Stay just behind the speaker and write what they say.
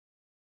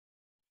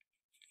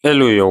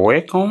Hello, you're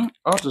welcome.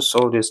 How to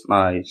solve this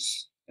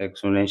nice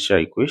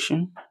exponential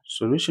equation?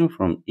 Solution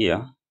from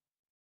here.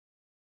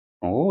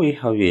 From what we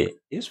have here,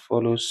 this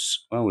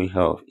follows when we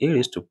have a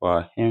raised to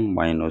power m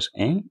minus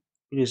n,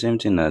 which is the same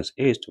thing as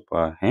a raised to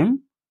power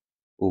m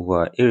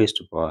over a raised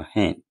to power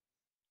n.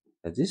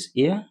 As this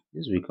here,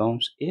 this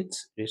becomes 8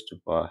 raised to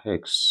power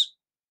x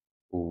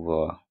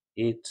over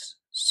 8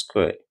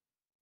 squared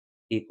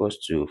equals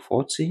to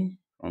 40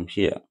 from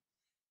here.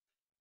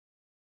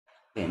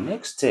 The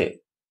next step,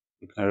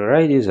 you can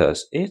write this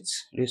as 8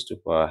 raised to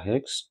power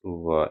x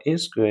over 8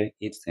 squared.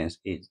 8 times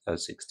 8,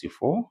 that's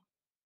 64.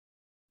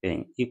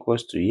 Then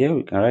equals to, here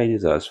we can write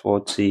this as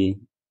 40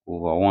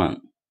 over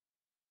 1.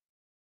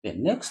 The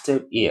next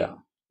step here,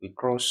 we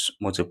cross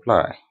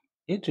multiply.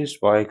 8 raised to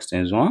power x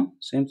times 1,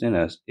 same thing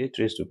as 8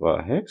 raised to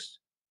power x.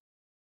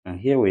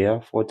 And here we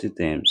have 40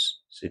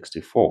 times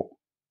 64.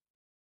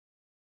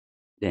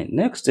 Then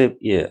next step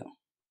here,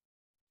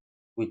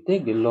 we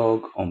take the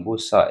log on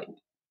both sides.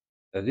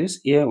 That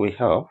is, here we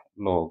have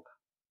log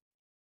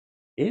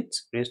 8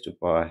 raised to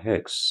power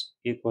x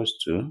equals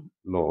to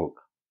log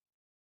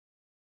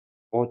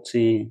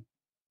 40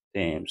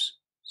 times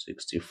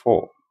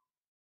 64.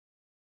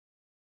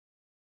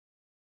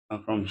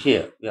 And from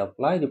here, we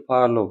apply the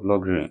power law of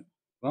logarithm.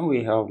 When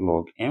we have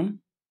log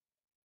m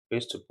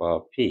raised to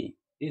power p,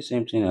 is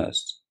same thing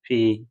as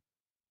p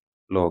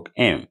log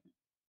m.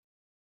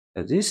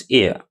 As this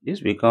here,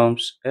 this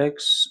becomes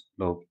x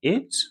log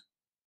 8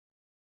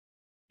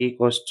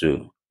 equals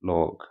to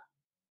log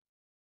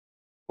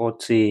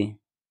 40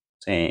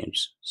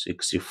 times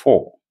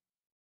 64.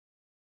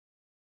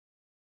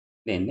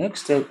 The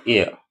next step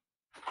here,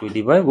 we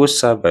divide both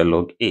sides by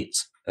log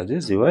 8. That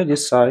is, divide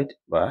this side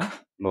by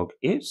log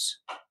 8.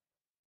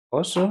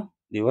 Also,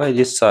 divide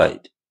this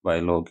side by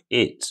log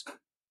 8.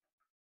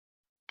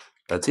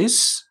 That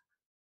is,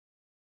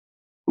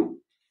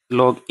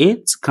 log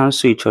 8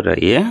 cancel each other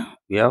here.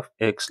 We have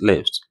x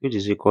left, which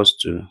is equals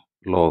to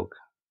log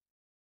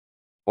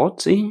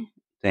 40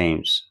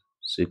 times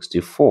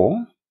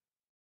 64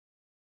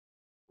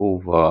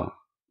 over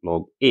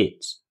log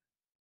 8.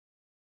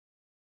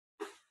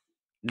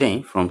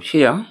 Then from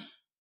here,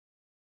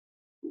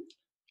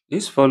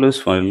 this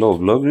follows from the law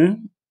of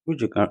logarithm,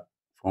 which you can,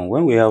 from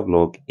when we have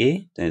log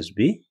a times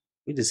b,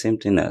 which is the same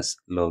thing as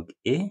log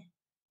a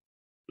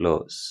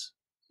plus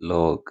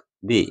log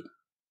b.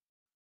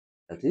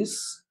 That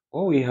is,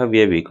 what we have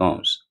here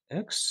becomes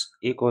x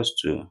equals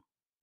to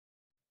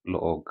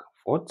log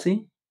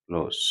 40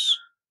 plus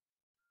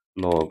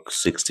log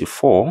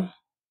 64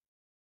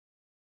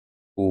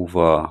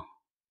 over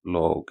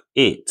log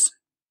 8.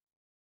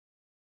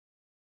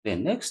 The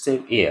next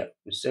step here,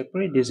 we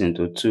separate this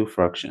into two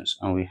fractions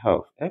and we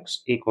have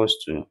x equals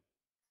to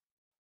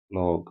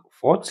log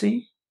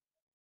 40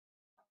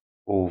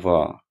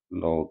 over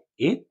log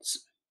 8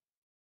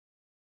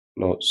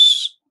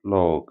 plus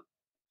log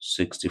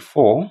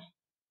 64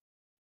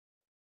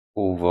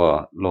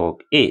 over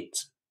log 8.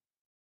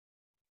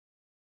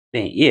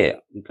 Then here,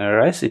 we can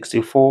write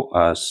 64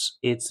 as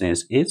 8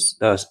 times 8,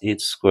 that's 8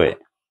 squared.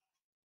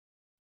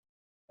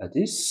 That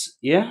is,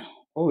 here,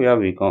 what we have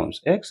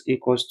becomes x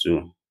equals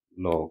to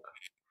log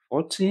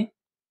 40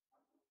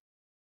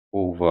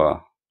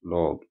 over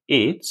log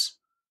 8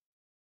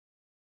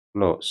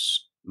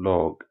 plus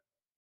log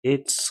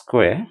 8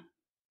 squared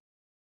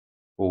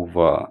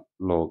over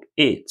log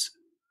 8.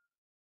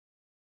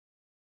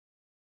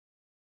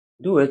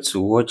 Do it to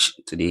watch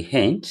to the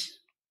end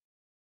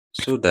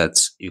so that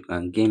you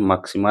can gain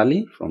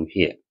maximally from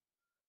here.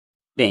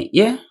 Then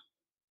here,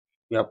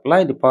 we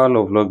apply the power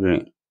law of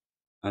logarithm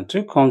and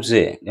 2 comes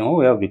here. Then what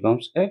we have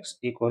becomes x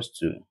equals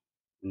to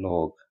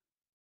log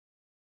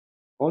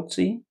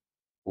 40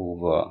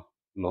 over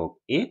log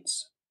 8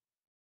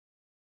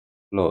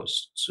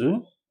 plus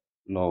 2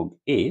 log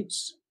 8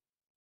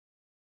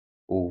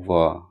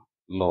 over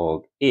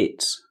log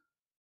 8.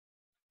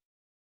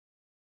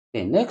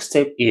 The next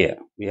step here,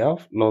 we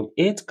have log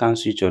 8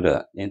 cancel each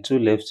other, then 2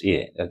 left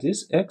here. That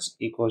is, x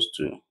equals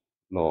to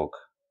log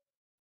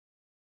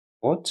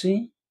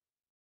 40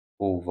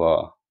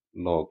 over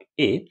log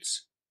 8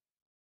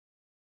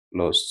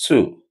 plus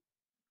 2.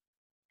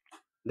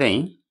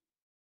 Then,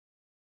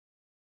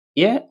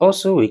 here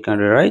also we can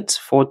rewrite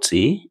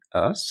 40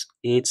 as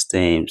 8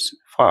 times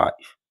 5,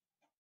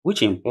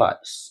 which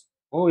implies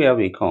what we have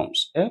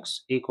becomes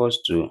x equals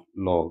to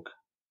log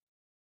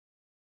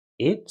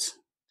 8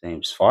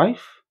 times 5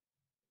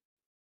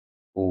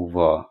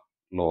 over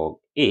log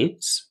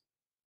 8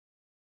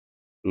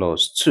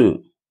 plus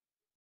 2.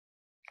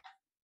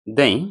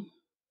 Then,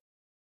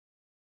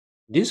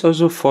 this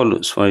also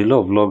follows from the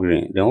law of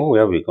logarithm. Then what we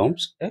have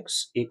becomes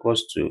x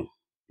equals to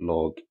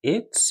log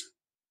 8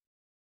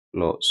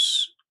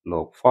 plus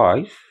log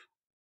 5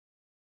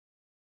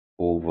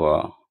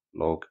 over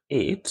log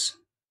 8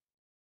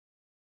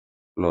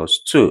 plus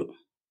 2.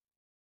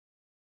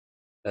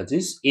 That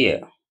is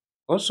here.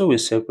 Also, we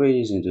separate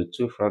this into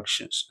two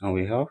fractions and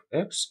we have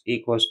x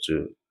equals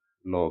to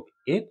log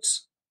 8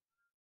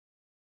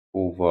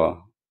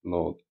 over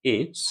log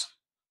 8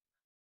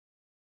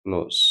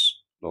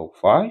 plus log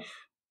 5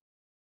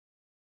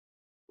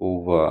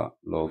 over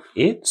log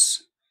 8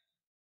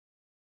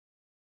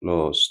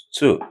 plus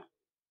 2.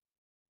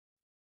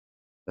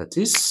 That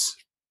is,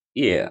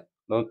 here,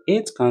 log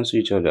 8 cancel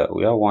each other.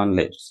 We have 1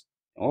 left.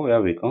 And what we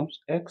have becomes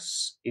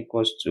x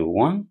equals to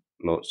 1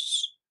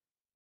 plus.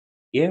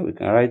 Here we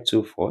can write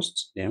 2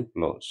 first, then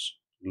plus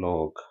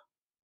log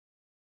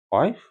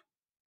 5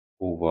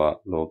 over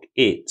log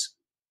 8.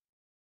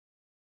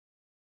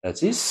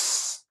 That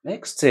is,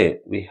 next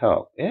step we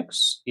have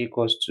x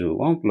equals to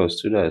 1 plus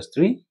 2, that is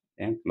 3,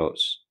 then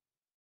plus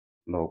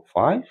log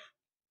 5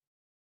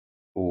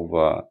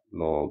 over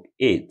log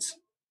 8.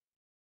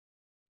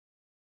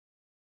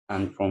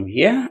 And from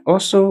here,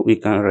 also, we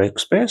can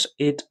express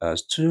it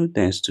as 2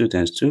 times 2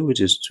 times 2, which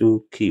is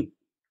 2 cubed.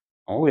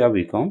 And what we have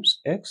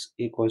becomes x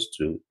equals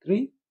to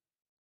 3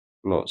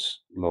 plus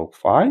log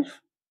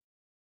 5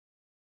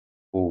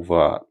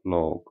 over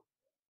log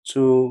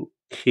 2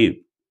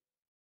 cubed.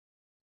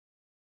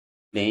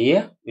 Then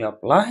here, we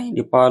apply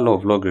the power law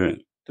of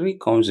logarithm. 3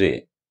 comes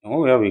here. And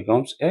what we have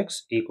becomes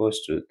x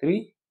equals to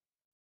 3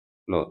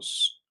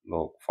 plus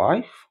log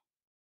 5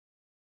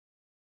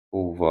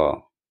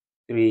 over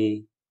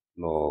 3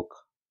 log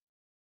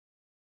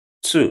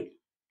 2.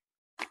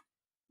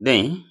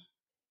 Then,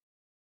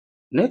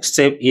 next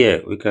step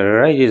here, we can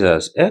write this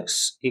as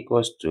x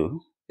equals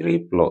to 3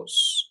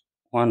 plus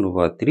 1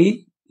 over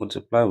 3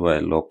 multiplied by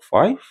log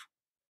 5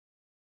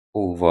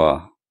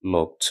 over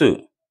log 2.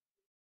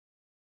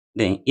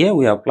 Then here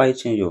we apply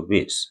change of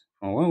base.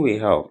 From when we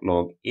have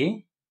log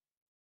A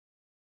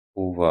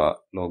over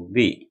log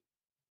B,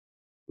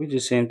 which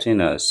is the same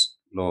thing as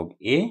log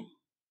A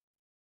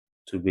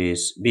to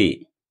base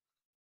B.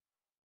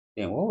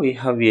 Then what we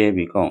have here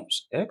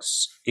becomes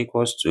x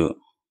equals to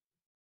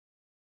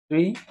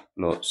 3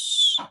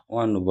 plus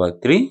 1 over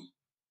 3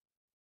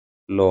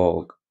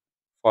 log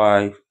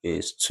 5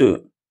 base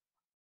 2.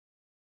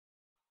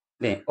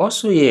 Then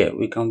also here,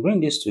 we can bring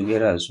this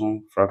together as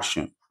one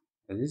fraction.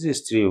 This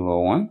is 3 over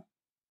 1.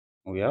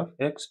 We have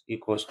x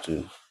equals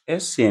to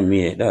SCM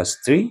here, that's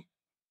 3.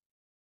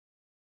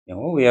 And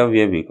what we have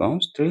here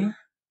becomes 3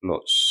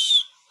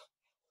 plus.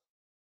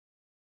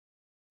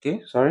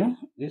 Okay, sorry,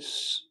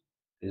 this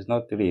is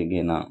not 3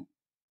 again now.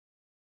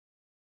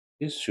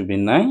 This should be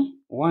 9.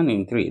 1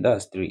 in 3,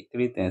 that's 3.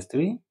 3 times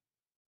 3,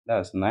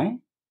 that's 9.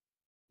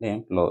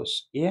 Then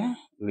plus here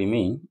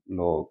remain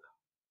log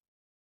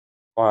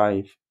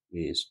 5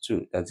 base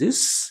 2. That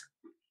is,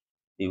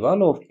 the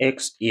value of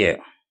x here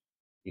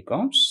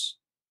becomes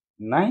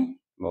 9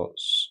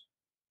 plus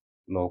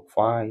log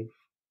 5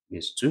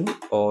 base 2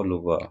 all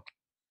over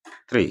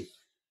 3.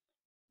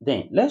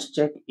 Then let's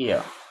check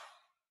here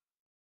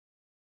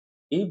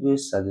if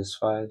this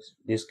satisfies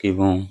this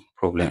given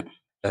problem.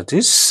 That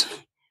is,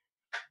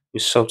 we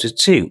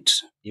substitute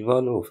the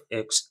value of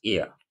x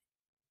here,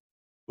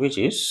 which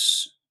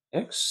is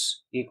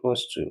x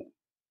equals to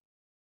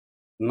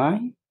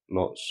 9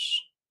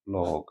 plus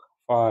log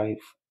 5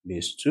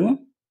 base 2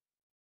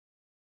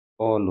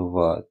 all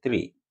over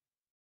 3.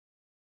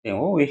 Then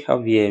what we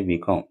have here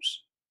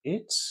becomes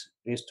 8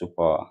 raised to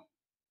power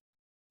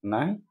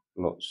 9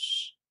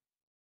 plus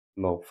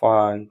log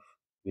 5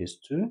 base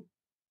 2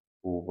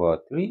 over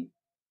 3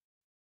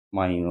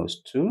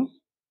 minus 2.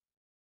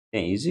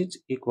 Then is it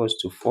equals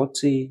to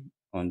 40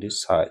 on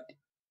this side?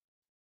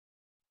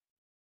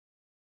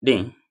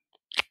 Then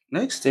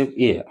next step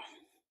here,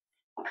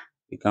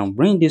 we can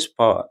bring this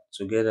power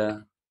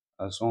together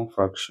as one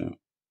fraction.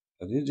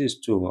 So this is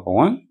 2 over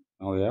 1,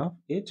 and we have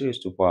 8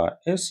 raised to power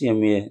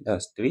LCM here,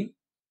 that's 3.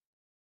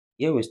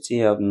 Here we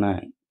still have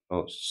 9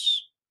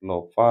 plus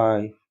log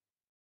 5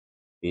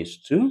 base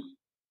 2,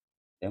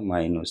 then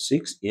minus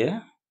 6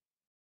 here.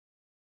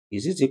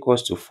 Is it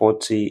equals to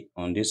 40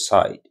 on this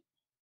side?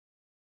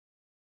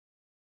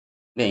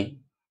 Then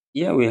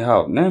here we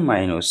have 9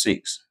 minus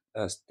 6,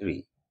 that's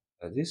 3.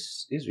 So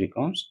this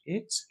becomes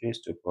 8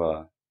 raised to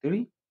power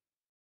 3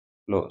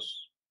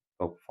 plus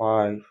log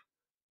 5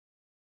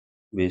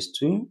 base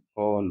 2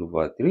 all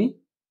over 3.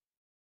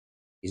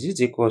 Is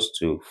it equals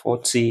to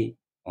 40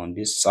 on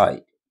this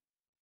side?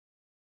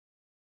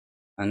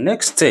 And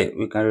next step,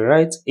 we can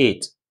rewrite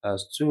 8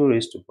 as 2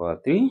 raised to power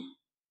 3,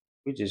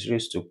 which is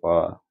raised to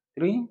power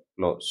 3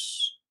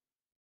 plus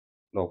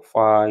log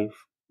 5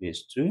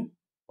 base 2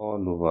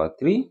 all over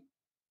 3.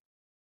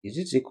 Is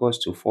it equals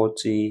to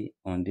 40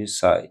 on this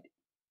side?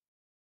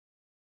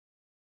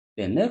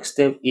 The next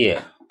step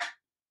here,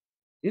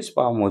 this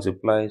power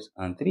multiplies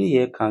and 3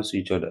 here cancel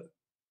each other.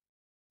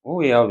 What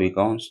we have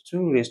becomes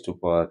 2 raised to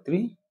power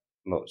 3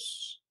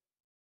 plus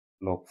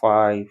log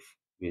 5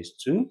 base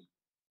 2.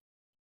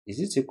 Is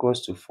it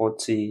equals to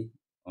 40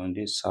 on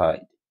this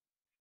side?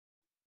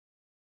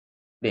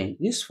 Then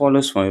this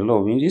follows from the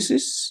law of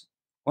indices.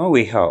 When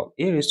we have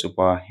a raised to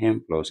power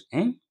n plus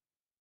n,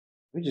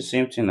 which is the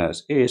same thing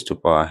as a raised to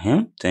power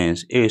n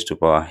times a raised to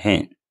power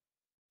n.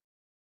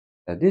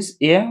 That this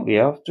here we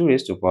have 2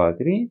 raised to power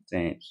 3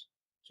 times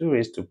 2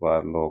 raised to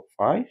power log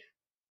 5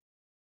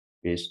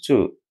 base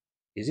 2.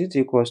 Is it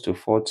equals to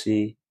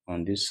 40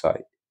 on this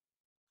side?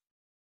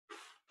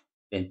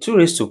 Then 2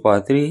 raised to power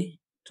 3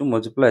 2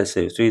 multiply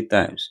itself 3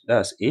 times,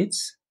 that's 8.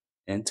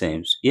 10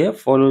 times. Here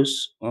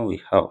follows when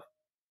we have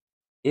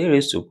a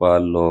raised to power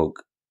log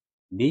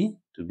b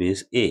to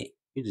base a,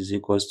 which is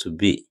equals to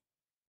b.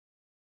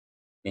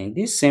 Then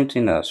this same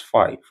thing as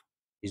 5,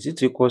 is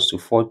it equals to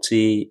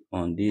 40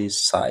 on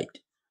this side?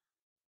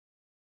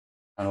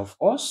 And of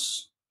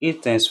course,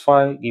 8 times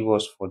 5 give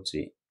us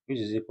 40, which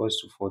is equals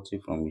to 40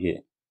 from here.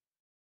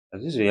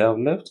 As this we have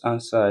left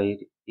hand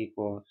side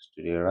equals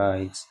to the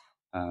right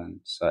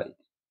hand side.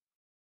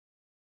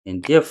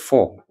 And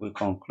therefore, we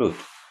conclude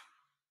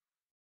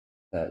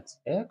that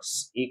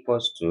x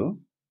equals to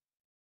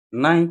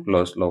 9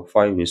 plus log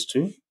 5 is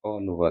 2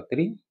 all over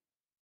 3.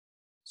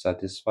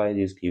 Satisfy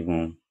this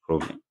given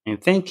problem.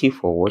 And thank you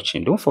for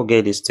watching. Don't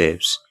forget these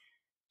steps.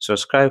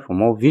 Subscribe for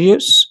more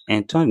videos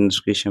and turn the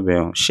notification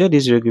bell on. Share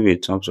this video, give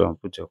it a thumbs up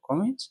and put your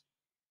comments.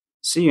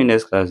 See you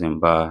next class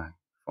and bye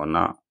for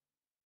now.